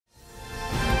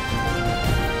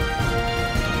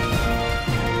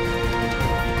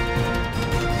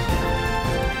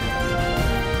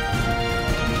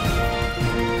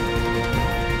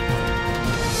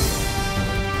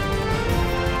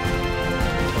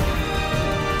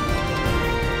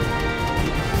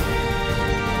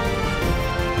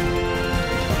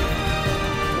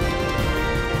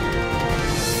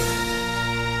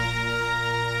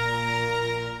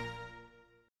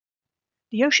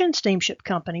The Ocean Steamship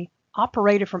Company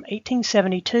operated from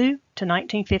 1872 to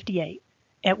 1958,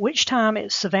 at which time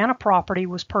its Savannah property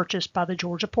was purchased by the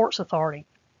Georgia Ports Authority.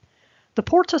 The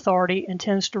Ports Authority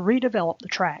intends to redevelop the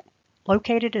tract,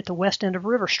 located at the west end of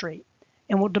River Street,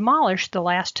 and will demolish the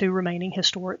last two remaining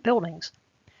historic buildings.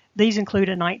 These include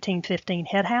a 1915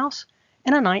 head house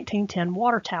and a 1910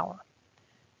 water tower.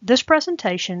 This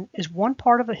presentation is one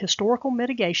part of a historical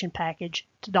mitigation package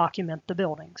to document the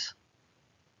buildings.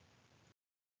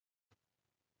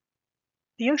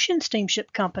 The Ocean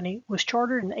Steamship Company was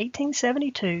chartered in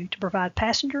 1872 to provide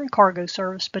passenger and cargo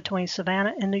service between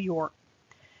Savannah and New York.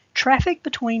 Traffic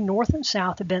between north and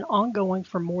south had been ongoing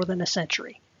for more than a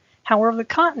century. However, the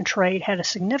cotton trade had a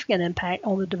significant impact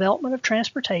on the development of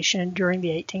transportation during the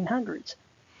 1800s.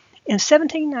 In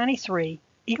 1793,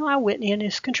 Eli Whitney and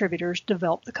his contributors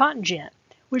developed the cotton gin,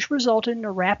 which resulted in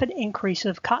a rapid increase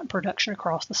of cotton production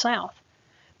across the South.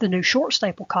 The new short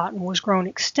staple cotton was grown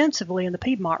extensively in the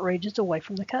Piedmont regions away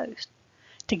from the coast.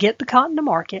 To get the cotton to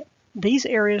market, these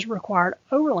areas required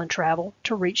overland travel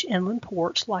to reach inland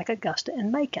ports like Augusta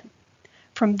and Macon.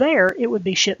 From there, it would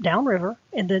be shipped downriver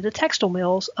and then to textile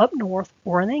mills up north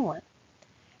or in England.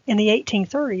 In the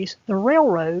 1830s, the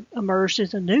railroad emerged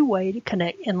as a new way to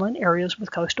connect inland areas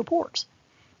with coastal ports.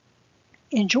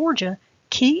 In Georgia,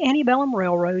 key antebellum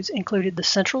railroads included the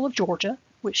Central of Georgia,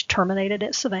 which terminated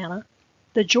at Savannah,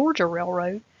 the Georgia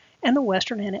Railroad, and the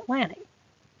Western and Atlantic.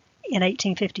 In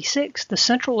 1856, the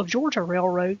Central of Georgia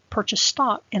Railroad purchased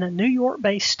stock in a New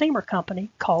York-based steamer company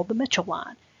called the Mitchell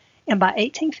Line, and by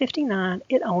 1859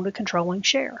 it owned a controlling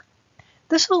share.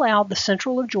 This allowed the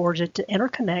Central of Georgia to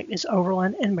interconnect its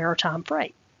overland and maritime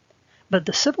freight. But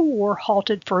the Civil War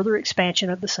halted further expansion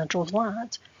of the Central's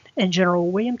lines, and General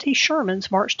William T.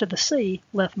 Sherman's march to the sea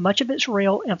left much of its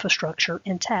rail infrastructure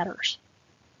in tatters.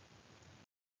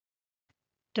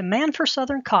 Demand for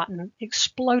Southern cotton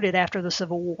exploded after the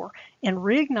Civil War and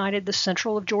reignited the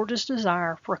Central of Georgia's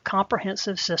desire for a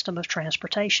comprehensive system of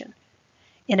transportation.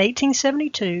 In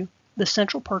 1872, the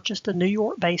Central purchased the New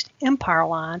York-based Empire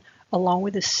Line along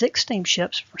with its 6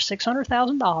 steamships for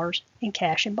 $600,000 in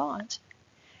cash and bonds.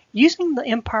 Using the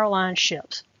Empire Line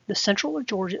ships, the Central of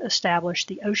Georgia established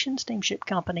the Ocean Steamship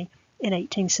Company in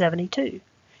 1872.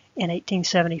 In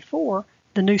 1874,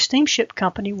 the new steamship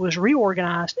company was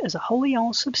reorganized as a wholly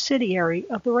owned subsidiary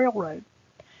of the railroad.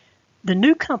 The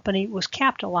new company was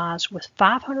capitalized with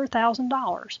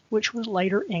 $500,000, which was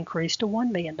later increased to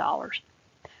 $1 million.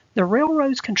 The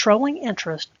railroad's controlling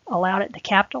interest allowed it to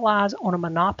capitalize on a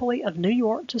monopoly of New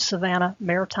York to Savannah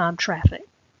maritime traffic.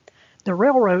 The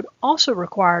railroad also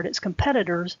required its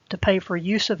competitors to pay for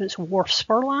use of its wharf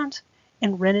spur lines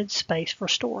and rented space for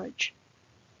storage.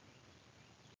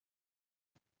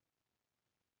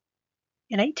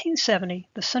 In 1870,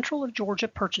 the Central of Georgia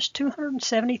purchased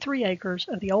 273 acres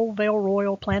of the Old Vale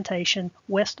Royal Plantation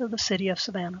west of the city of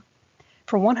Savannah.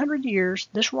 For 100 years,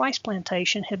 this rice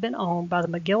plantation had been owned by the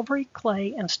McGilvery,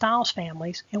 Clay, and Stiles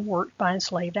families and worked by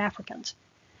enslaved Africans.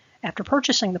 After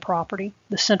purchasing the property,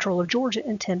 the Central of Georgia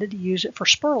intended to use it for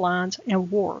spur lines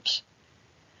and wharves.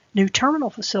 New terminal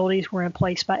facilities were in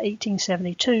place by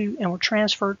 1872 and were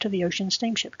transferred to the Ocean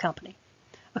Steamship Company.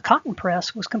 A cotton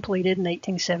press was completed in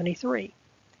 1873.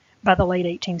 By the late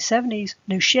 1870s,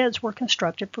 new sheds were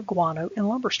constructed for guano and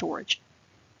lumber storage.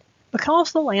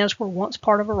 Because the lands were once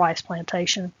part of a rice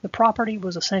plantation, the property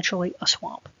was essentially a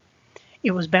swamp.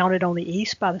 It was bounded on the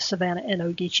east by the Savannah and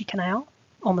Ogeechee Canal,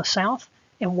 on the south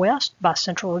and west by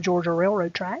Central of Georgia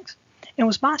Railroad tracks, and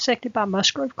was bisected by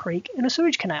Musgrove Creek and a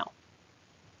sewage canal.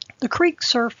 The creek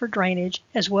served for drainage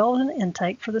as well as an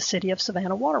intake for the city of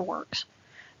Savannah waterworks.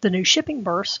 The new shipping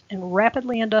berths and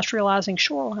rapidly industrializing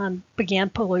shoreline began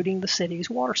polluting the city's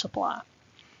water supply.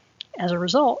 As a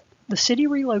result, the city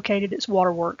relocated its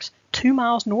waterworks 2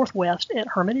 miles northwest at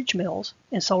Hermitage Mills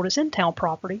and sold its in-town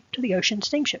property to the Ocean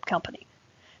Steamship Company.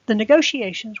 The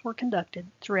negotiations were conducted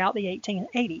throughout the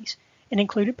 1880s and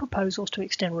included proposals to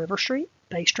extend River Street,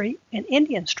 Bay Street, and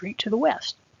Indian Street to the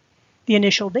west. The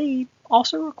initial deed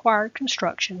also required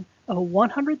construction of a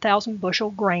 100,000 bushel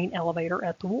grain elevator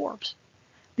at the wharves.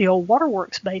 The old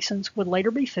waterworks basins would later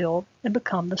be filled and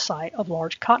become the site of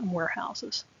large cotton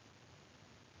warehouses.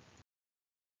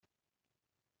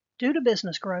 Due to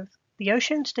business growth, the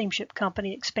Ocean Steamship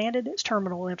Company expanded its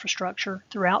terminal infrastructure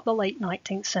throughout the late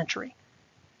 19th century.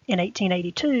 In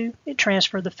 1882, it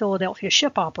transferred the Philadelphia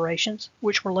ship operations,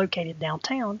 which were located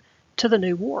downtown, to the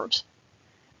new wharves.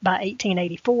 By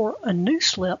 1884, a new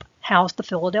slip housed the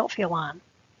Philadelphia line.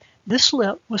 This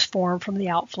slip was formed from the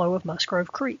outflow of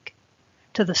Musgrove Creek.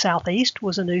 To the southeast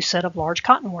was a new set of large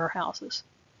cotton warehouses.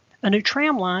 A new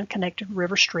tram line connected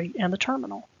River Street and the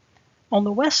terminal. On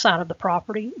the west side of the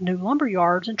property, new lumber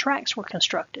yards and tracks were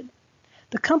constructed.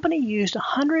 The company used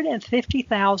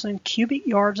 150,000 cubic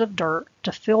yards of dirt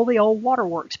to fill the old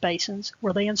waterworks basins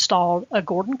where they installed a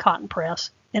Gordon cotton press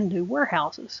and new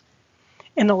warehouses.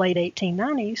 In the late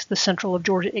 1890s, the Central of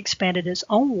Georgia expanded its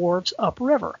own wharves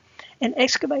upriver and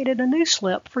excavated a new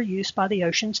slip for use by the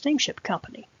Ocean Steamship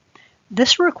Company.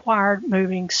 This required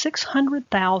moving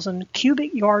 600,000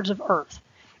 cubic yards of earth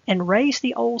and raised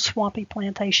the old swampy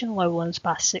plantation lowlands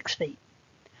by 6 feet.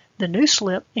 The new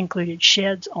slip included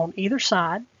sheds on either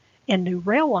side and new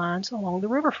rail lines along the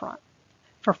riverfront.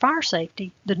 For fire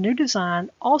safety, the new design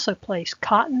also placed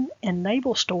cotton and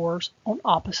naval stores on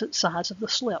opposite sides of the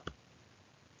slip.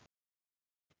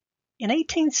 In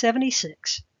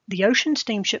 1876, the Ocean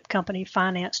Steamship Company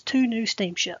financed 2 new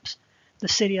steamships, the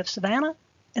City of Savannah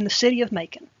and the City of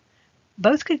Macon.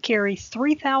 Both could carry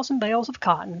 3,000 bales of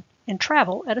cotton and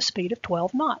travel at a speed of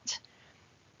 12 knots.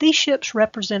 These ships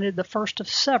represented the first of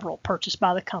several purchased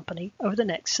by the company over the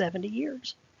next 70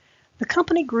 years. The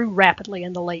company grew rapidly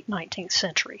in the late 19th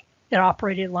century. It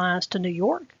operated lines to New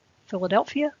York,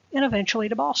 Philadelphia, and eventually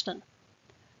to Boston.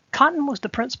 Cotton was the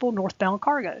principal northbound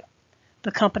cargo.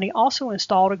 The company also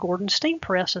installed a Gordon steam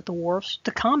press at the wharves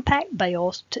to compact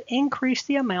bales to increase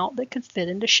the amount that could fit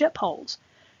into ship holds.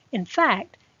 In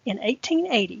fact, in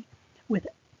 1880, with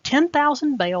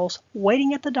 10,000 bales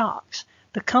waiting at the docks,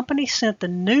 the company sent the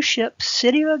new ship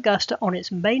City of Augusta on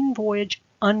its maiden voyage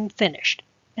unfinished,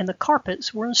 and the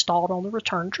carpets were installed on the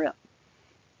return trip.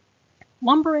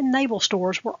 Lumber and naval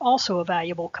stores were also a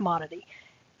valuable commodity.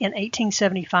 In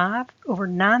 1875, over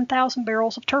 9,000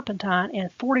 barrels of turpentine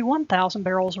and 41,000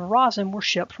 barrels of rosin were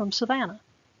shipped from Savannah.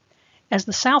 As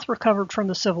the South recovered from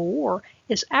the Civil War,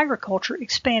 its agriculture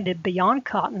expanded beyond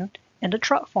cotton into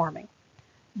truck farming.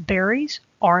 Berries,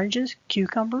 oranges,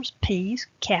 cucumbers, peas,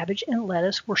 cabbage, and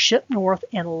lettuce were shipped north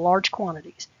in large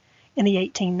quantities. In the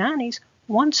 1890s,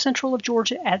 one Central of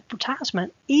Georgia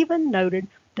advertisement even noted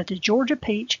that the Georgia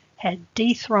peach had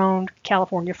dethroned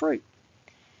California fruit.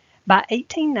 By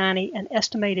 1890, an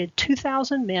estimated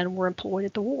 2,000 men were employed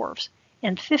at the wharves,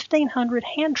 and 1,500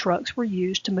 hand trucks were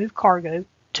used to move cargo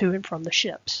to and from the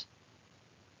ships.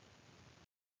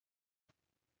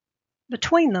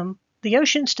 Between them, the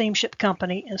Ocean Steamship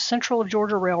Company and Central of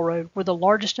Georgia Railroad were the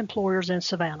largest employers in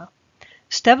Savannah.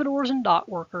 Stevedores and dock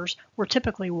workers were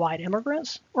typically white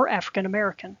immigrants or African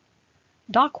American.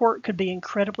 Dock work could be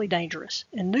incredibly dangerous,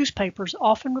 and newspapers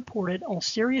often reported on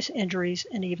serious injuries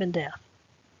and even death.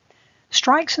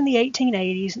 Strikes in the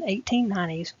 1880s and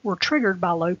 1890s were triggered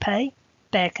by low pay,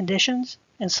 bad conditions,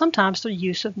 and sometimes the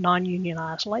use of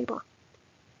non-unionized labor.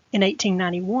 In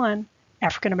 1891,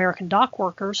 African American dock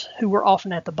workers, who were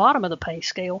often at the bottom of the pay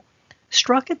scale,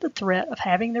 struck at the threat of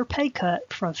having their pay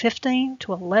cut from 15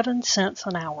 to 11 cents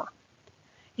an hour.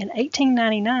 In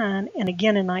 1899 and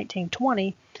again in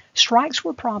 1920, strikes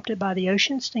were prompted by the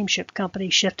Ocean Steamship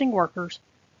Company shifting workers,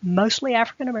 mostly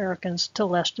African Americans, to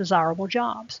less desirable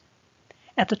jobs.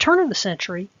 At the turn of the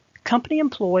century, company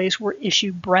employees were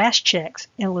issued brass checks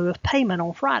in lieu of payment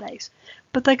on Fridays,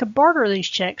 but they could barter these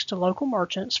checks to local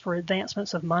merchants for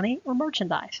advancements of money or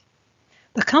merchandise.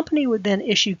 The company would then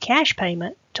issue cash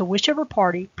payment to whichever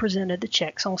party presented the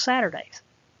checks on Saturdays.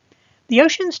 The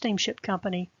Ocean Steamship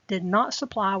Company did not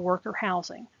supply worker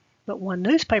housing, but one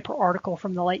newspaper article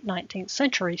from the late 19th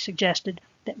century suggested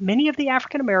that many of the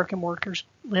African American workers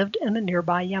lived in the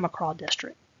nearby Yamacraw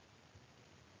district.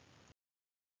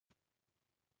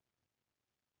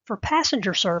 For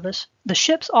passenger service, the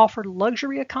ships offered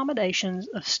luxury accommodations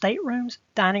of staterooms,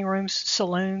 dining rooms,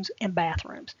 saloons, and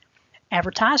bathrooms.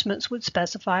 Advertisements would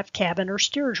specify if cabin or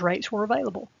steerage rates were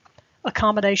available.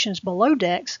 Accommodations below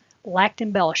decks lacked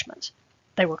embellishments.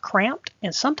 They were cramped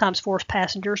and sometimes forced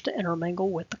passengers to intermingle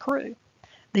with the crew.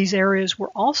 These areas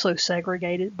were also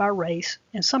segregated by race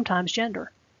and sometimes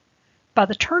gender. By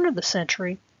the turn of the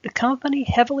century, the company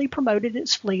heavily promoted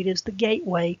its fleet as the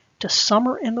gateway to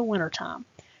summer and the wintertime,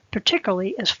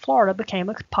 particularly as Florida became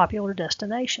a popular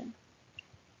destination.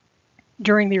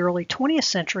 During the early 20th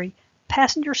century,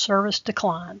 passenger service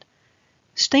declined.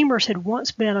 Steamers had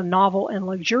once been a novel and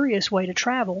luxurious way to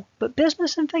travel, but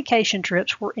business and vacation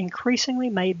trips were increasingly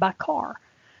made by car.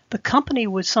 The company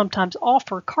would sometimes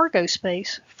offer cargo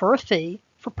space for a fee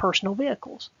for personal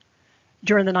vehicles.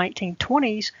 During the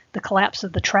 1920s, the collapse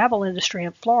of the travel industry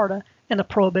in Florida and the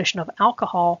prohibition of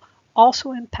alcohol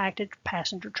also impacted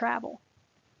passenger travel.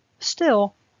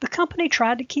 Still, the company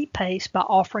tried to keep pace by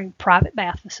offering private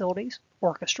bath facilities,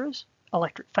 orchestras,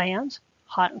 electric fans,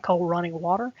 hot and cold running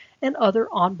water, and other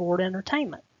onboard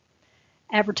entertainment.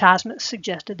 Advertisements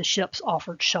suggested the ships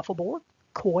offered shuffleboard,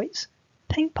 quoits,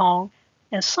 ping pong,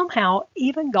 and somehow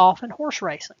even golf and horse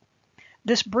racing.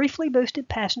 This briefly boosted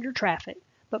passenger traffic,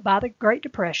 but by the Great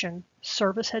Depression,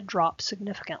 service had dropped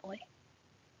significantly.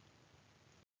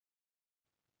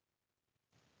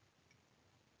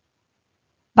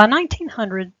 By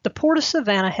 1900, the Port of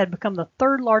Savannah had become the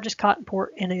third largest cotton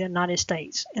port in the United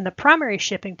States and the primary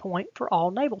shipping point for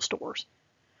all naval stores.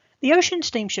 The Ocean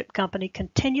Steamship Company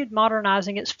continued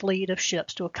modernizing its fleet of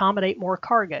ships to accommodate more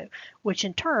cargo, which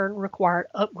in turn required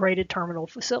upgraded terminal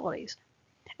facilities.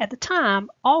 At the time,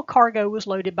 all cargo was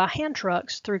loaded by hand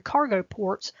trucks through cargo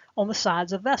ports on the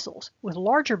sides of vessels, with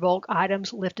larger bulk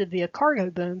items lifted via cargo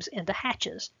booms into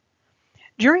hatches.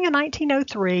 During a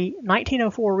 1903-1904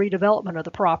 redevelopment of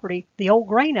the property, the old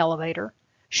grain elevator,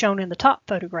 shown in the top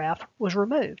photograph, was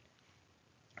removed.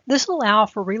 This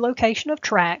allowed for relocation of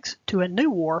tracks to a new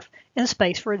wharf and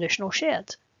space for additional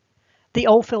sheds. The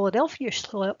old Philadelphia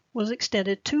slip was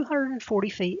extended 240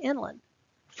 feet inland.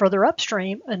 Further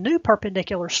upstream, a new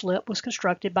perpendicular slip was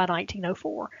constructed by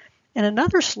 1904, and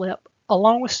another slip,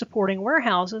 along with supporting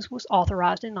warehouses, was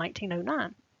authorized in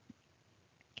 1909.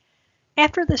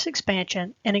 After this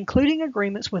expansion, and including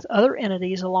agreements with other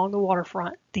entities along the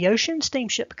waterfront, the Ocean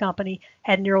Steamship Company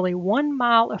had nearly 1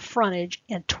 mile of frontage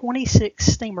and 26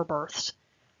 steamer berths.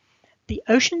 The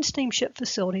Ocean Steamship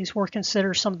facilities were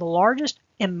considered some of the largest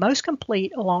and most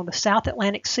complete along the South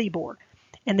Atlantic seaboard,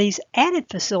 and these added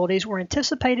facilities were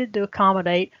anticipated to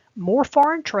accommodate more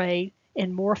foreign trade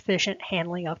and more efficient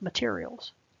handling of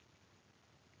materials.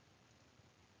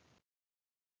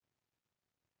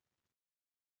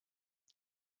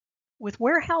 With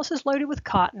warehouses loaded with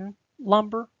cotton,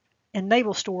 lumber, and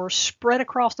naval stores spread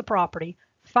across the property,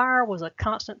 fire was a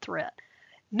constant threat.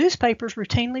 Newspapers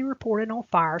routinely reported on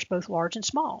fires, both large and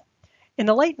small. In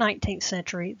the late 19th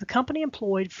century, the company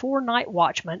employed 4 night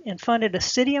watchmen and funded a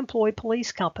city-employed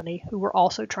police company who were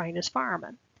also trained as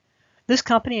firemen. This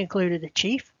company included a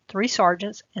chief, 3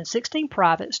 sergeants, and 16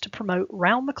 privates to promote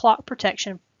round-the-clock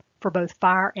protection for both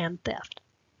fire and theft.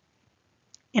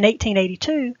 In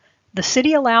 1882, the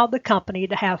city allowed the company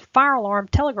to have fire alarm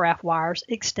telegraph wires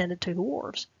extended to the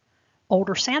wharves.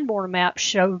 Older Sanborn maps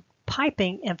showed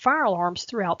piping and fire alarms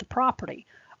throughout the property,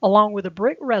 along with a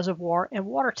brick reservoir and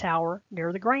water tower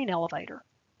near the grain elevator.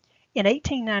 In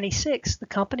 1896, the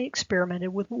company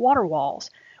experimented with water walls,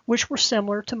 which were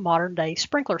similar to modern-day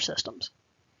sprinkler systems.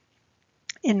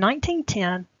 In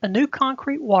 1910, a new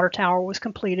concrete water tower was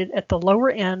completed at the lower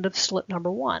end of slip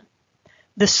number 1.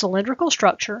 This cylindrical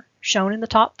structure, shown in the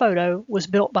top photo, was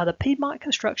built by the Piedmont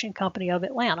Construction Company of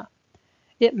Atlanta.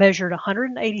 It measured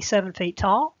 187 feet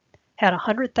tall, had a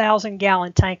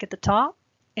 100,000-gallon tank at the top,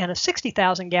 and a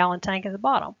 60,000-gallon tank at the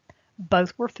bottom.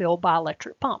 Both were filled by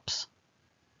electric pumps.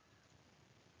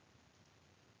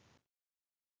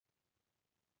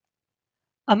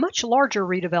 A much larger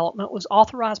redevelopment was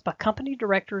authorized by company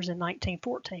directors in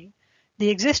 1914. The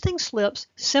existing slips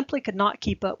simply could not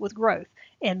keep up with growth,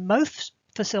 and most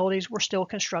facilities were still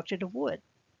constructed of wood.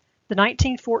 The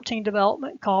 1914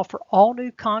 development called for all new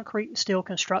concrete and steel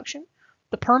construction,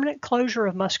 the permanent closure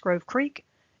of Musgrove Creek,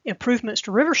 improvements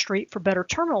to River Street for better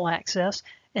terminal access,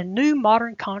 and new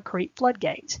modern concrete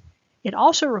floodgates. It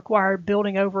also required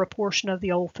building over a portion of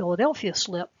the old Philadelphia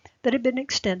slip that had been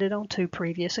extended on 2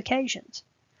 previous occasions.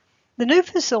 The new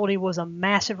facility was a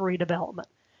massive redevelopment.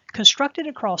 Constructed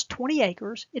across 20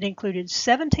 acres, it included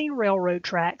 17 railroad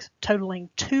tracks totaling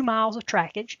 2 miles of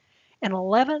trackage and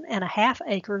 11.5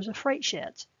 acres of freight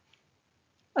sheds.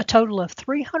 A total of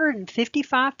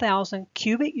 355,000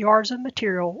 cubic yards of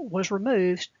material was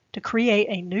removed to create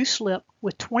a new slip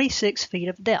with 26 feet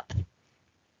of depth.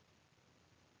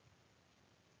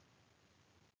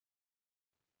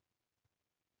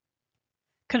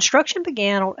 Construction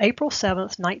began on April 7,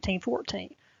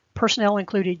 1914. Personnel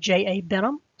included J.A.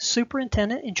 Benham,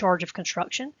 superintendent in charge of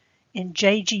construction, and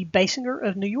J.G. Basinger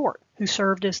of New York, who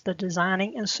served as the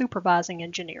designing and supervising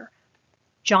engineer.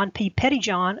 John P.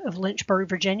 Pettyjohn of Lynchburg,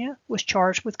 Virginia, was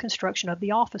charged with construction of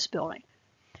the office building,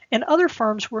 and other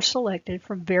firms were selected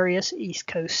from various East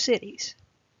Coast cities.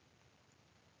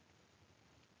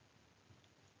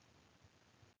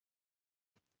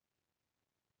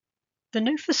 The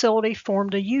new facility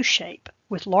formed a U-shape,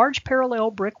 with large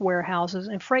parallel brick warehouses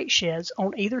and freight sheds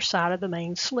on either side of the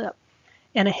main slip,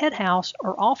 and a head house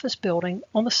or office building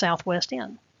on the southwest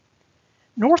end.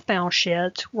 Northbound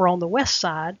sheds were on the west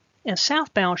side, and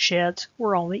southbound sheds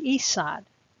were on the east side.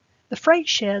 The freight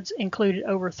sheds included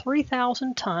over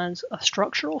 3,000 tons of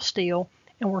structural steel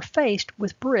and were faced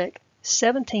with brick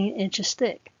 17 inches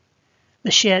thick.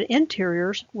 The shed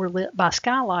interiors were lit by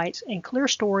skylights and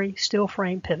clear-story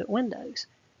steel-frame pivot windows.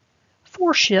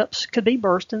 4 ships could be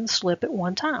berthed in the slip at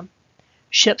one time.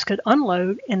 Ships could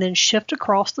unload and then shift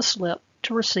across the slip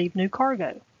to receive new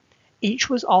cargo. Each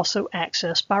was also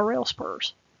accessed by rail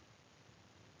spurs.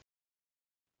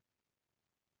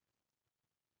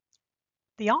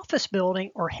 The office building,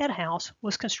 or head house,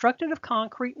 was constructed of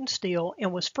concrete and steel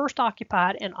and was first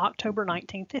occupied in October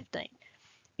 1915.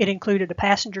 It included a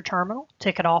passenger terminal,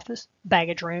 ticket office,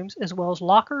 baggage rooms, as well as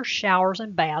lockers, showers,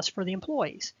 and baths for the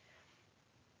employees.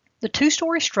 The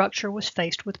two-story structure was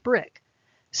faced with brick.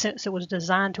 Since it was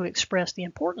designed to express the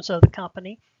importance of the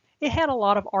company, it had a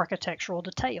lot of architectural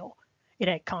detail. It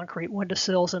had concrete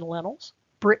windowsills and lintels,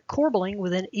 brick corbelling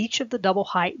within each of the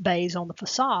double-height bays on the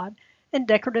facade, and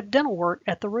decorative dental work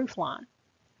at the roofline.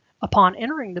 Upon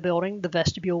entering the building, the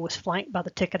vestibule was flanked by the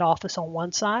ticket office on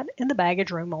one side and the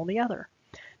baggage room on the other.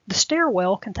 The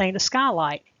stairwell contained a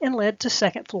skylight and led to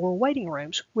second-floor waiting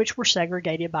rooms, which were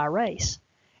segregated by race.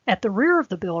 At the rear of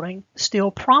the building, steel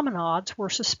promenades were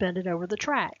suspended over the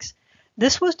tracks.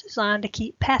 This was designed to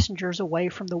keep passengers away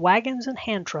from the wagons and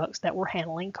hand trucks that were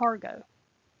handling cargo.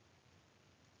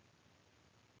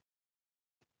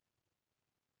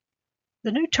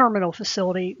 The new terminal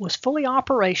facility was fully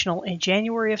operational in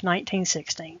January of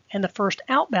 1916, and the first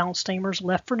outbound steamers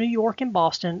left for New York and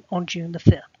Boston on June the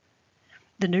 5th.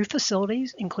 The new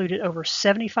facilities included over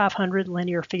 7,500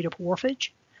 linear feet of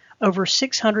wharfage, over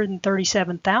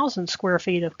 637,000 square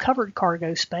feet of covered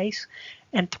cargo space,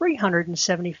 and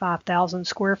 375,000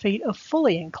 square feet of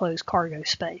fully enclosed cargo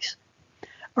space.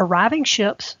 Arriving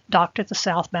ships docked at the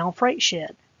southbound freight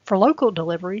shed. For local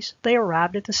deliveries, they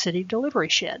arrived at the city delivery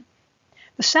shed.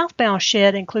 The southbound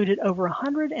shed included over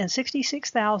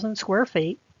 166,000 square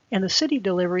feet, and the city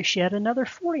delivery shed another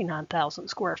 49,000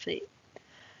 square feet.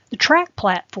 The track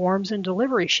platforms and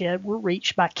delivery shed were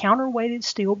reached by counterweighted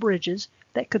steel bridges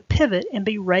that could pivot and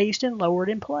be raised and lowered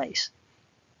in place.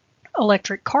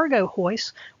 Electric cargo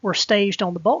hoists were staged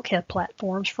on the bulkhead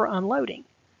platforms for unloading.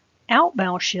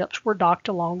 Outbound ships were docked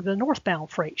along the northbound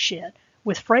freight shed,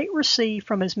 with freight received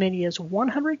from as many as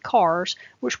 100 cars,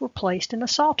 which were placed in a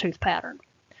sawtooth pattern.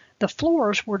 The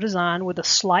floors were designed with a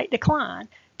slight decline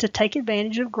to take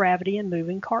advantage of gravity in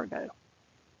moving cargo.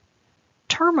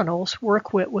 Terminals were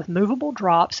equipped with movable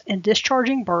drops and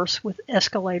discharging berths with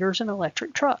escalators and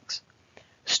electric trucks.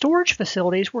 Storage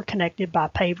facilities were connected by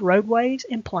paved roadways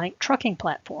and planked trucking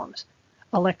platforms.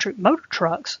 Electric motor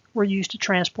trucks were used to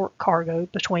transport cargo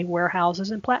between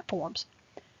warehouses and platforms.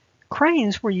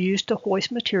 Cranes were used to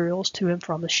hoist materials to and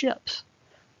from the ships.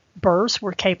 Berths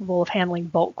were capable of handling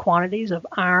bulk quantities of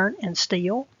iron and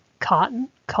steel, cotton,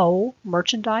 coal,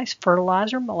 merchandise,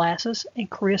 fertilizer, molasses, and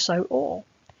creosote oil.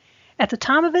 At the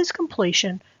time of its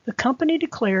completion, the company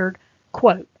declared,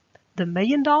 quote, "The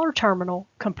million-dollar terminal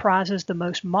comprises the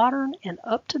most modern and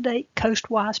up-to-date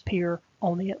coastwise pier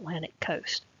on the Atlantic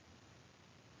coast."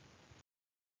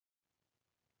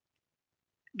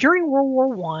 During World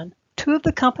War I, two of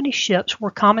the company's ships were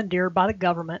commandeered by the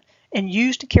government and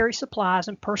used to carry supplies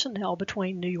and personnel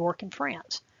between New York and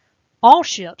France. All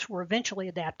ships were eventually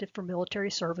adapted for military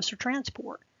service or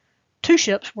transport. Two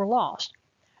ships were lost.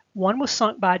 One was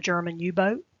sunk by a German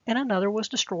U-boat, and another was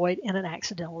destroyed in an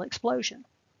accidental explosion.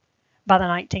 By the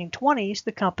 1920s,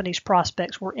 the company's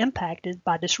prospects were impacted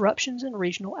by disruptions in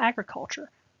regional agriculture.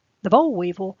 The boll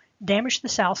weevil damaged the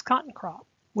South's cotton crop,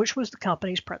 which was the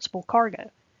company's principal cargo.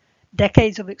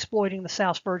 Decades of exploiting the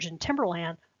South's virgin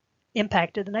timberland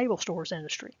impacted the naval stores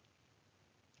industry.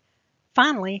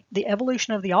 Finally, the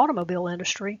evolution of the automobile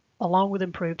industry, along with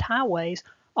improved highways,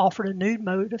 offered a new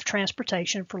mode of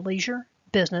transportation for leisure,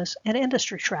 business, and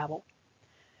industry travel.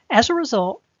 As a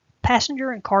result,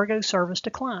 passenger and cargo service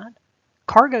declined.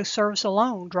 Cargo service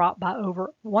alone dropped by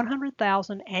over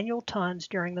 100,000 annual tons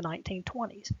during the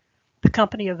 1920s. The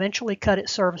company eventually cut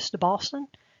its service to Boston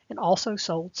and also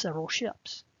sold several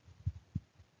ships.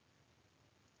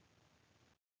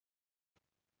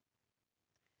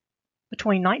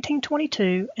 Between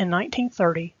 1922 and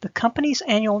 1930, the company's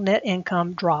annual net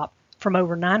income dropped from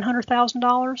over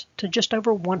 $900,000 to just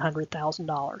over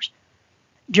 $100,000.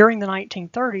 During the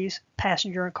 1930s,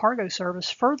 passenger and cargo service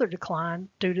further declined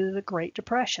due to the Great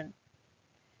Depression.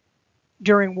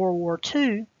 During World War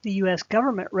II, the U.S.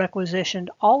 government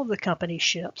requisitioned all of the company's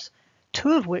ships,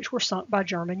 two of which were sunk by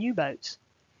German U-boats.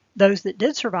 Those that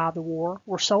did survive the war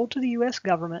were sold to the U.S.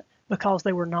 government because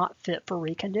they were not fit for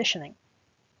reconditioning.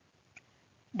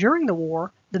 During the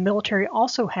war, the military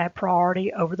also had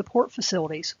priority over the port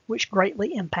facilities, which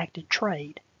greatly impacted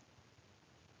trade.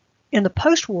 In the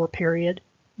post-war period,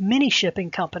 many shipping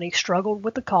companies struggled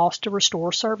with the cost to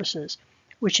restore services,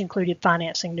 which included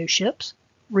financing new ships,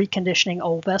 reconditioning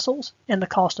old vessels, and the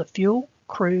cost of fuel,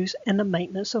 crews, and the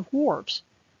maintenance of wharves.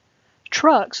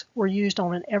 Trucks were used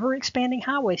on an ever-expanding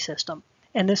highway system,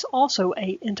 and this also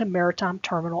ate into maritime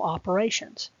terminal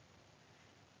operations.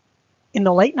 In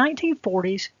the late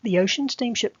 1940s, the Ocean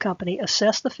Steamship Company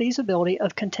assessed the feasibility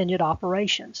of continued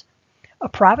operations. A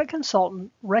private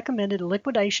consultant recommended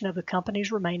liquidation of the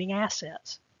company's remaining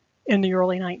assets. In the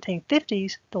early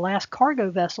 1950s, the last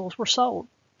cargo vessels were sold,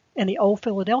 and the old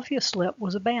Philadelphia slip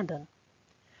was abandoned.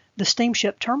 The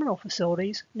steamship terminal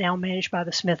facilities, now managed by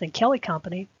the Smith and Kelly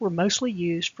Company, were mostly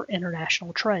used for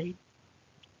international trade.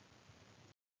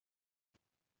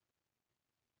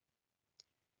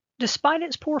 Despite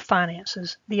its poor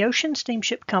finances, the Ocean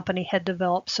Steamship Company had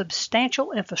developed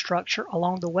substantial infrastructure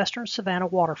along the western Savannah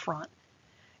waterfront.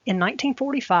 In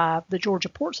 1945, the Georgia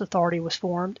Ports Authority was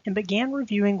formed and began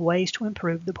reviewing ways to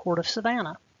improve the Port of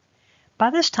Savannah. By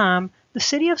this time, the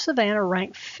city of Savannah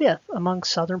ranked 5th among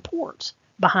southern ports,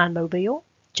 behind Mobile,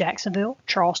 Jacksonville,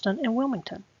 Charleston, and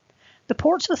Wilmington. The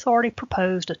Ports Authority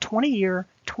proposed a 20-year,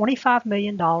 $25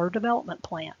 million development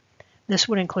plan. This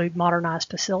would include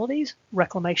modernized facilities,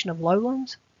 reclamation of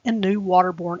lowlands, and new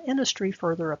waterborne industry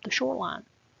further up the shoreline.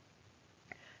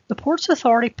 The Ports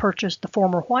Authority purchased the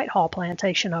former Whitehall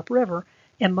plantation upriver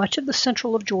and much of the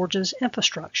central of Georgia's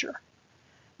infrastructure.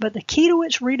 But the key to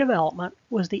its redevelopment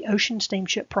was the Ocean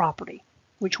Steamship property,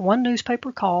 which one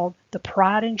newspaper called the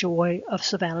pride and joy of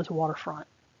Savannah's waterfront.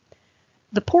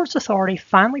 The Ports Authority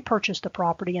finally purchased the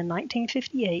property in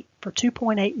 1958 for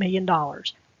 $2.8 million,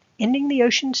 ending the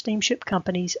Ocean Steamship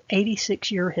Company's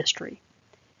 86-year history.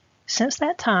 Since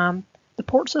that time, the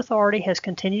Ports Authority has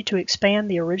continued to expand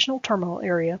the original terminal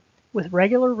area with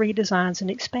regular redesigns and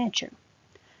expansion.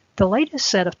 The latest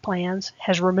set of plans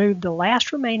has removed the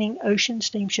last remaining Ocean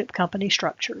Steamship Company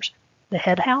structures, the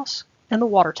head house and the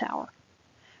water tower.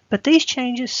 But these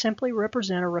changes simply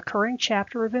represent a recurring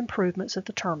chapter of improvements at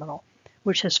the terminal,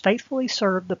 which has faithfully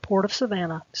served the Port of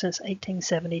Savannah since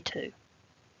 1872.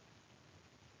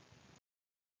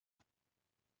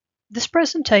 This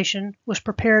presentation was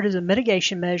prepared as a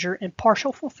mitigation measure in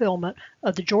partial fulfillment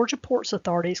of the Georgia Ports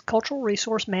Authority's cultural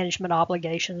resource management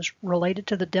obligations related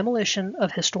to the demolition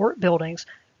of historic buildings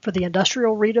for the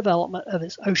industrial redevelopment of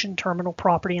its ocean terminal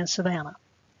property in Savannah.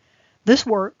 This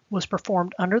work was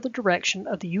performed under the direction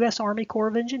of the U.S. Army Corps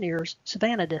of Engineers,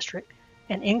 Savannah District,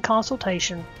 and in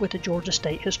consultation with the Georgia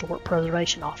State Historic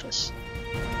Preservation Office.